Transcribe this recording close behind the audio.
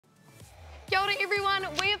morning, everyone.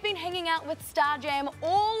 We have been hanging out with StarJam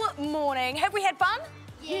all morning. Have we had fun?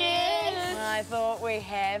 Yes. I thought we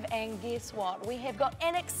have, and guess what? We have got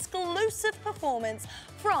an exclusive performance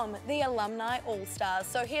from the Alumni All-Stars.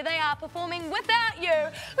 So here they are performing Without You.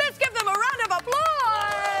 Let's give them a round of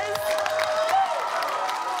applause.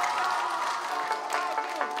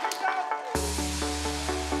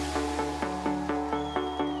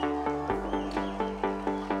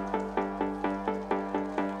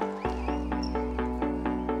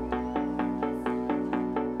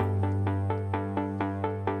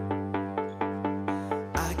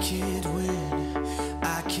 I can't win,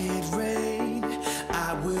 I can't reign,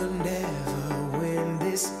 I will never win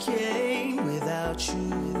this game without you,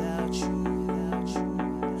 without you,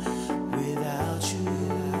 without you,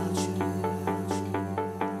 without you, without you.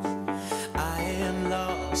 I am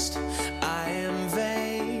lost, I am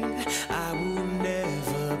vain, I will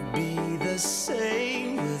never be the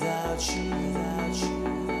same without you,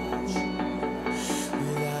 without you,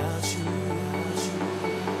 without you, without you,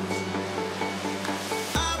 without you.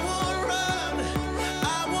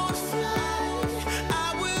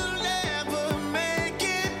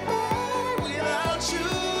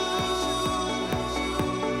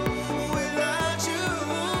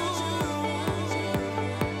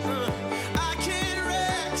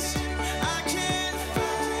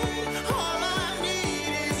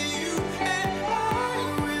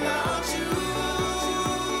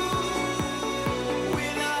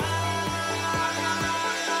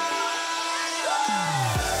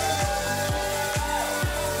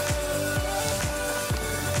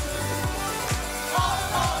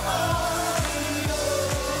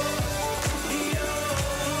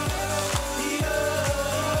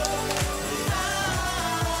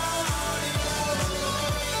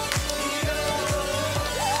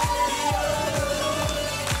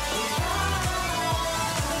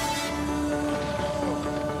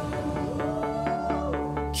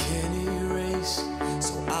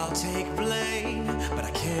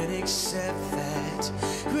 Accept that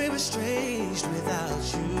we're estranged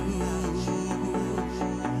without you,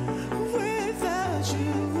 without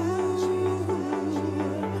you.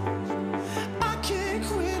 I can't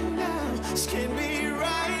quit now, this can't be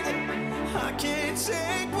right. I can't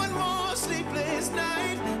take one more sleepless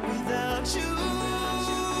night without you,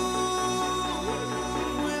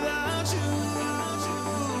 without you.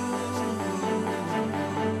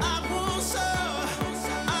 I won't serve,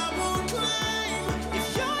 I won't claim if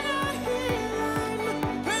you're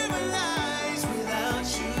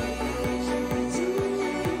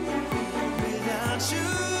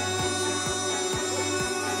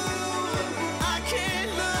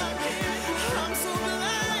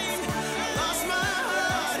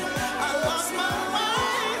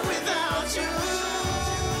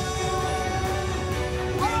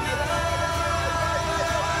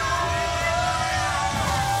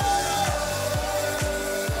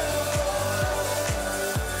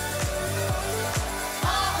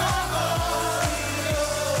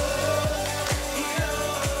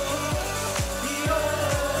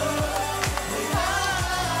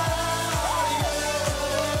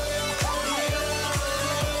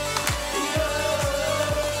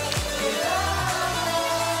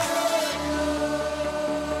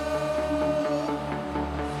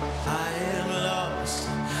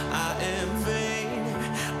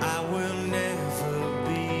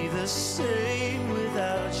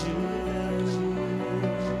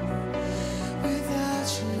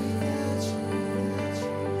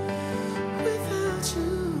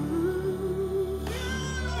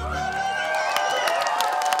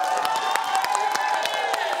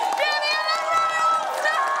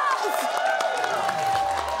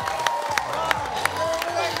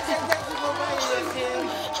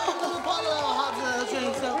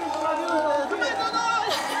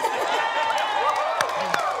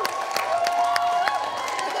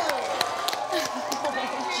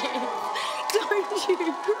Don't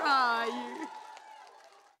you cry, you.